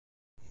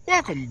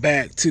Welcome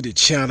back to the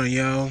channel,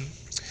 y'all.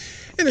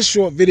 In this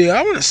short video,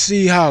 I want to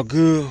see how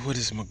good with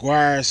this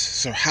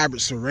meguiar's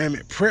hybrid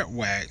ceramic prep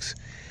wax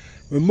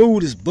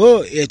remove this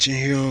bug etching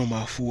here on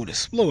my Ford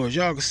Explorer.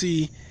 Y'all can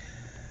see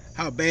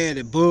how bad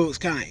the bugs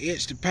kind of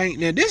etched the paint.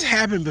 Now this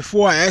happened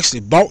before I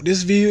actually bought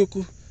this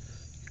vehicle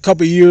a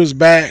couple years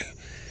back,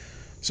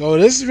 so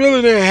this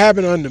really didn't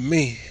happen under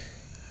me,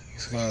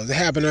 because it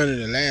happened under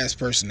the last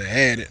person that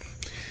had it.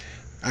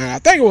 I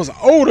think it was an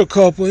older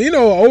couple. You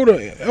know,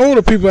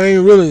 older people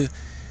ain't really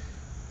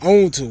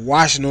on to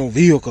washing no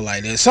vehicle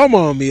like that. Some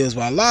of them is,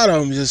 but a lot of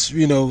them just,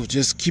 you know,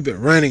 just keep it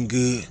running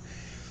good.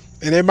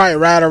 And they might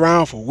ride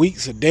around for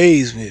weeks or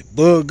days with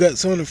bug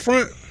guts on the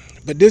front.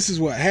 But this is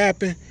what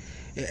happened.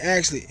 It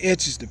actually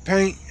etches the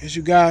paint, as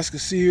you guys can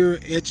see here,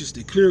 etches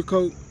the clear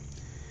coat.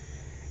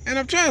 And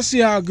I'm trying to see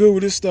how good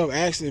with this stuff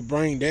actually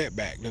bring that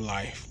back to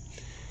life.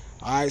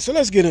 Alright, so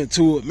let's get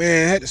into it,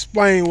 man. I had to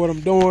explain what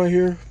I'm doing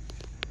here.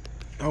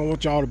 I don't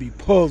want y'all to be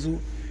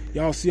puzzled.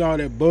 Y'all see all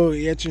that bug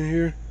etching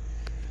here?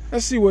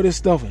 Let's see what this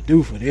stuff will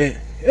do for that.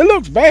 It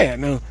looks bad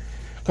now,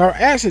 because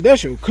actually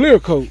that's your clear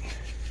coat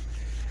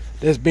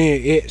that's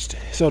being etched.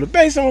 So the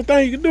basic only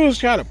thing you can do is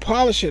try to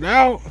polish it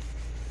out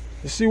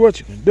and see what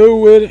you can do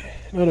with it,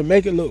 you know, to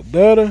make it look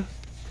better.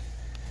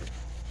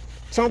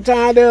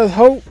 Sometimes there's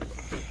hope.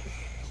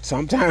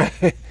 Sometimes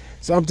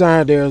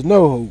there's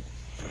no hope.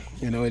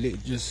 You know,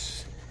 it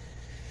just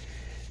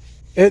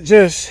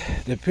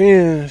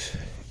depends.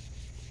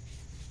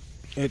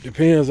 It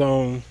depends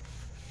on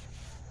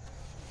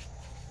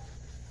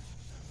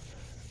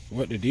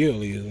what the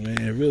deal is,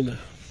 man, really.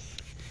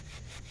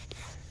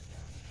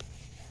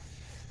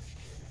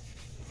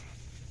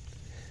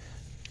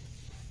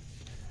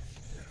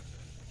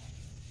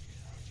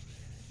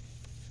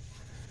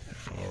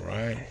 All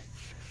right.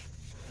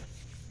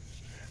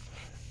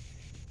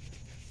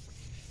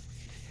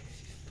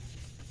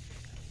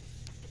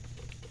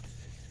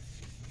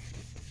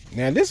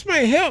 Now this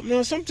may help.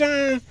 Now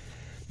sometimes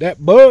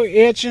that bug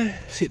etching,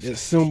 hit that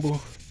symbol,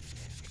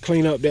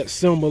 clean up that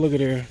symbol. Look at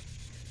there.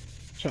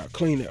 Try to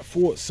clean that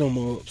Ford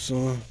symbol up,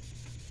 son.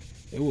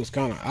 It was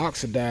kind of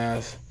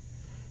oxidized.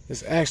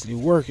 It's actually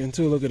working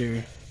too. Look at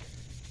there.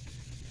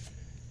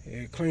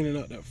 Yeah, cleaning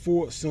up that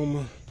Ford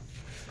symbol.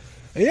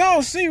 And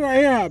y'all see right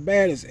here how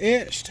bad it's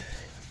etched.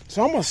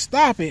 So I'm gonna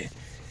stop it.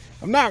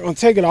 I'm not gonna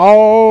take it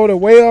all the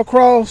way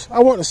across. I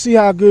want to see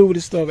how good with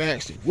this stuff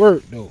actually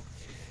work though.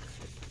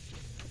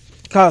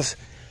 Cause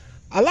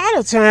a lot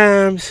of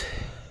times,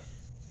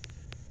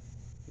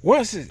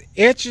 once it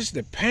etches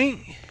the paint,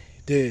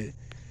 the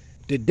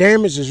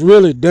damage is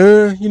really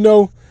done, you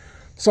know.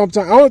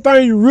 Sometimes the only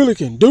thing you really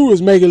can do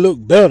is make it look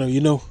better,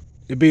 you know,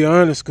 to be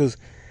honest. Because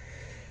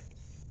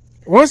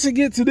once it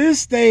gets to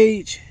this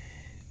stage,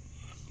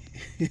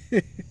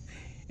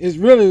 it's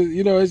really,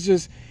 you know, it's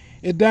just,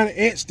 it done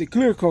etched the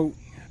clear coat,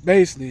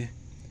 basically.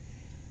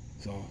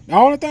 So the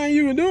only thing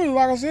you can do is,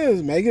 like I said,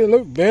 is make it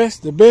look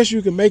the best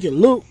you can make it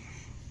look.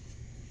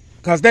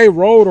 Because they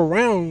rolled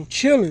around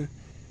chilling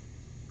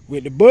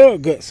with the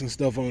bug guts and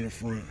stuff on the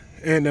front.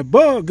 And the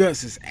bug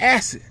guts is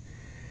acid.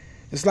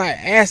 It's like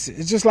acid.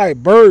 It's just like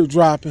bird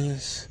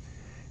droppings.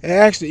 It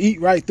actually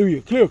eat right through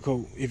your clear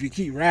coat if you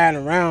keep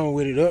riding around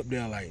with it up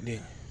there like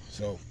that.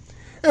 So,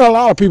 and a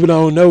lot of people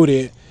don't know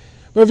that.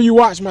 But if you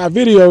watch my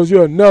videos,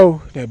 you'll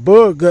know that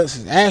bug guts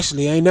is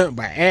actually ain't nothing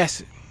but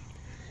acid.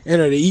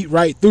 And it'll eat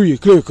right through your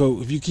clear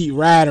coat if you keep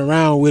riding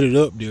around with it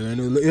up there.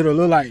 And it'll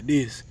look like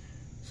this.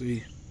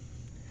 See?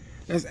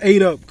 That's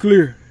 8 up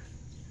clear.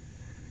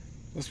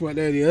 That's what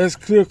that is. That's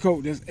clear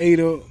coat. That's 8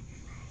 up.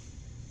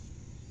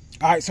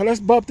 Alright, so let's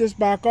bump this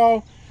back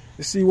off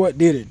and see what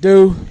did it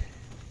do.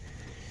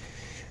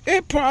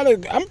 It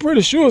probably, I'm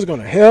pretty sure it's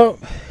gonna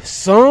help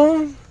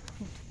some.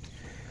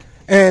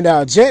 And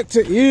the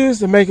objective is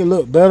to make it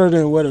look better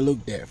than what it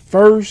looked at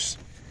first.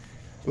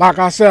 Like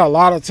I said, a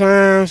lot of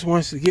times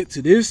once you get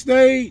to this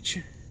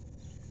stage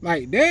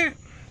like that,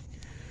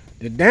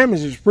 the damage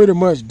is pretty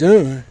much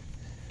done.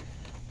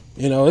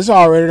 You know, it's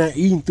already done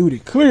eating through the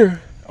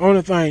clear.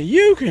 Only thing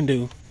you can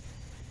do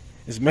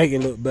is make it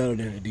look better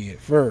than it did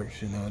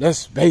first. You know,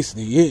 that's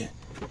basically it.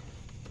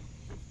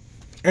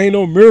 Ain't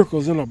no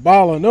miracles in a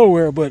ball of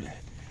nowhere, but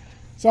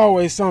it's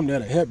always something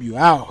that'll help you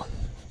out.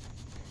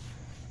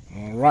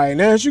 All right,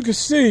 now as you can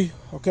see,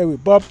 okay, we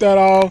bumped that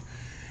off.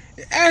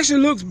 It actually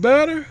looks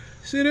better.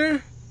 See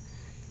there?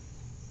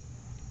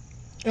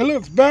 It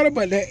looks better,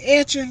 but the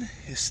etching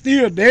is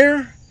still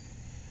there.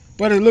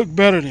 But it looks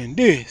better than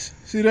this.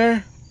 See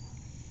there?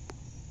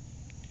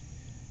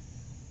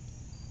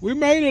 We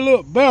made it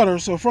look better,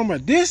 so from a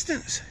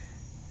distance,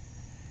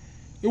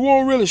 it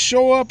won't really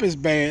show up as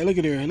bad. Look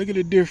at there. Look at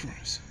the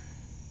difference.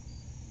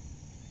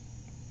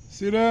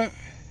 See that?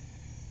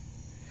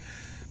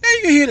 Now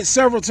you can hit it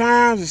several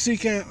times and see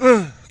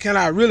can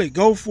I really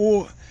go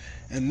for it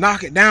and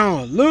knock it down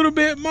a little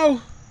bit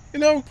more, you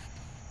know?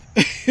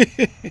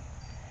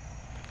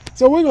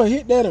 So we're going to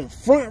hit that in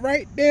front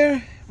right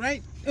there,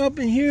 right up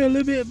in here a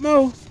little bit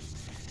more.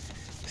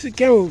 See,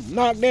 can we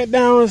knock that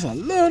down just a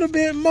little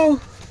bit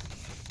more?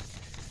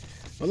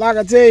 But like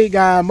I tell you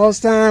guys,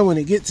 most time when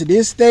it gets to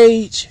this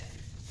stage,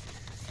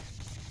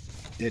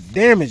 the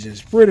damage is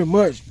pretty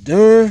much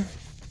done.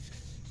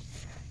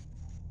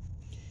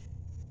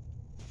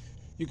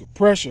 You can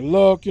press your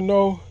luck, you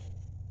know,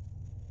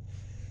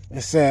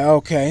 and say,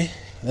 okay,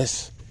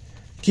 let's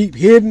keep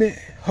hitting it,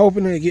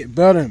 hoping it'll get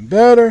better and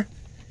better.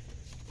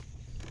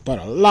 But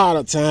a lot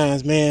of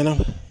times, man,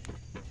 the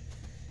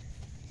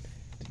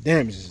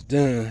damage is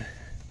done.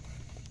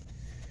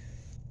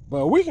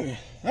 But we can,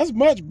 that's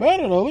much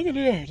better though. Look at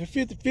there, the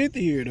 50-50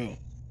 here though.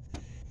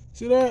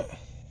 See that?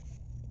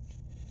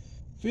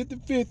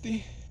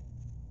 50-50.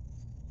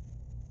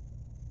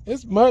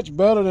 It's much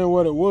better than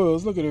what it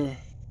was. Look at her.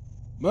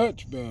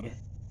 Much better.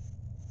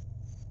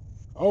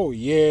 Oh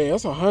yeah,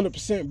 that's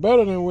 100%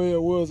 better than where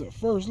it was at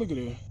first. Look at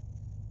her.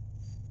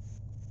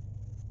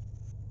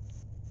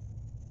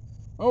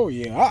 Oh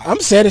yeah, I'm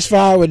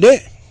satisfied with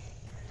that.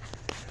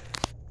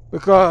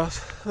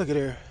 Because, look at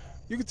her.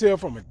 You can tell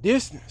from a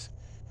distance.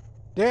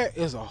 That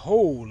is a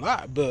whole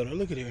lot better.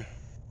 Look at her.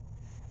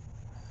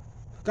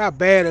 Look how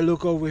bad it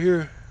look over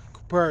here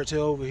compared to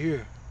over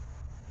here.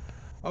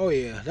 Oh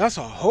yeah, that's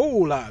a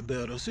whole lot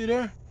better. See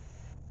there?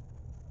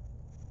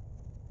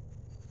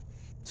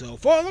 So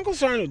far as I'm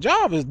concerned, the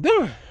job is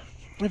done.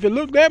 If it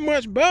looked that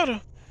much better,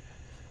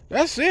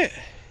 that's it.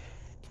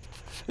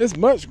 It's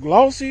much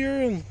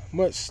glossier and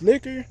much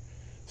slicker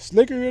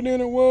than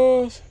it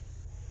was.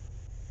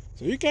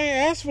 So you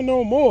can't ask for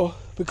no more.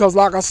 Because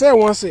like I said,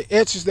 once it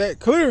etches that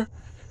clear,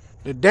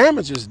 the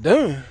damage is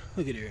done.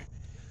 Look at here.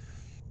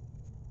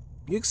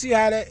 You can see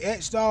how that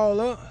etched all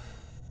up.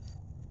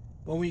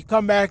 But when you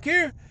come back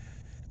here,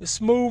 it's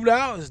smoothed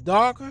out, it's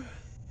darker,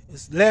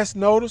 it's less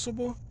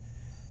noticeable.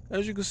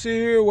 As you can see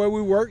here where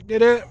we worked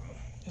it at,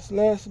 it's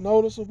less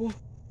noticeable.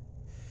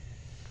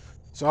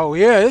 So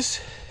yeah,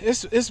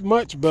 it's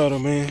much better,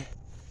 man.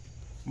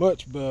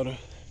 Much better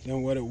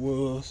than what it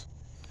was.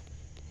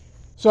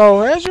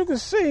 So as you can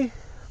see,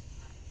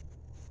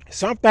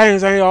 some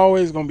things ain't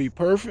always gonna be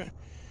perfect,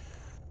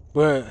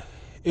 but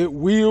it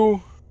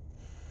will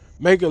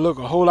make it look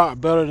a whole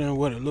lot better than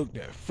what it looked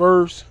at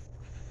first.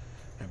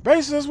 And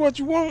basically that's what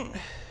you want.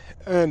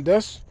 And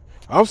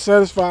I'm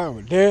satisfied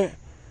with that.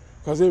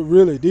 Because it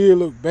really did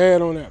look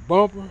bad on that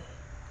bumper.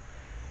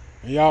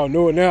 And y'all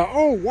know it now.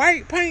 Oh,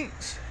 white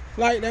paints.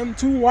 Like them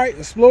two white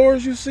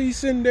Explorers you see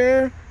sitting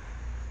there.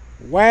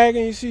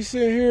 Wagon you see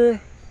sitting here.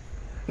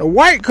 The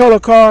white color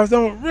cars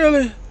don't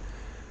really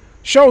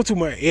show too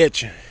much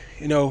etching.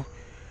 You know,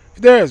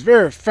 they're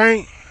very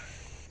faint.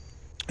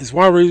 It's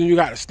one reason you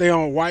got to stay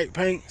on white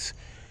paints.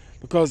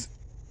 Because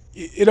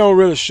it don't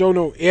really show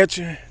no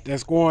etching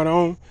that's going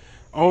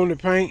on the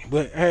paint.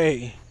 But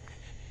hey,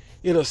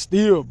 it'll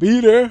still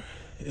be there.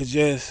 It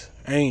just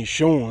ain't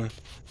showing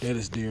that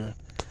it's there.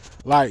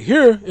 Like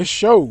here, it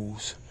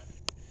shows.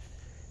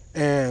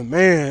 And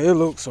man, it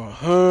looks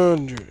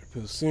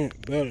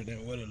 100% better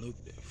than what it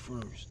looked at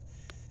first.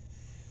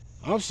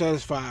 I'm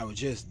satisfied with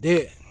just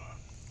that.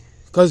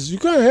 Because you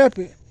couldn't help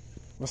it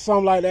when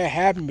something like that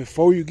happen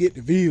before you get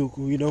the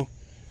vehicle, you know.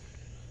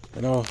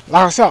 You know,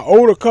 like I said, an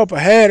older couple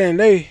had it and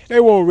they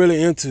weren't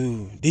really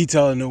into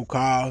detailing no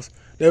cars.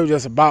 They were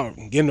just about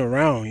getting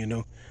around, you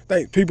know. I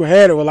think people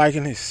had it were like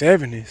in their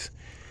 70s.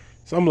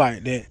 Something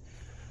like that.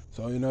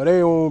 So, you know,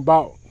 they weren't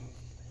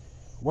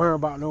worrying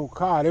about no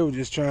car. They were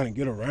just trying to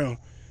get around.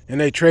 And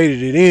they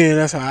traded it in.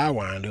 That's how I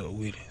wind up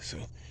with it. So,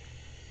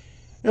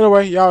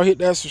 anyway, y'all hit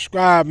that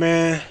subscribe,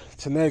 man.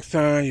 Till next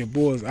time, your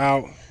boy's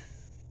out.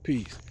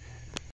 Peace.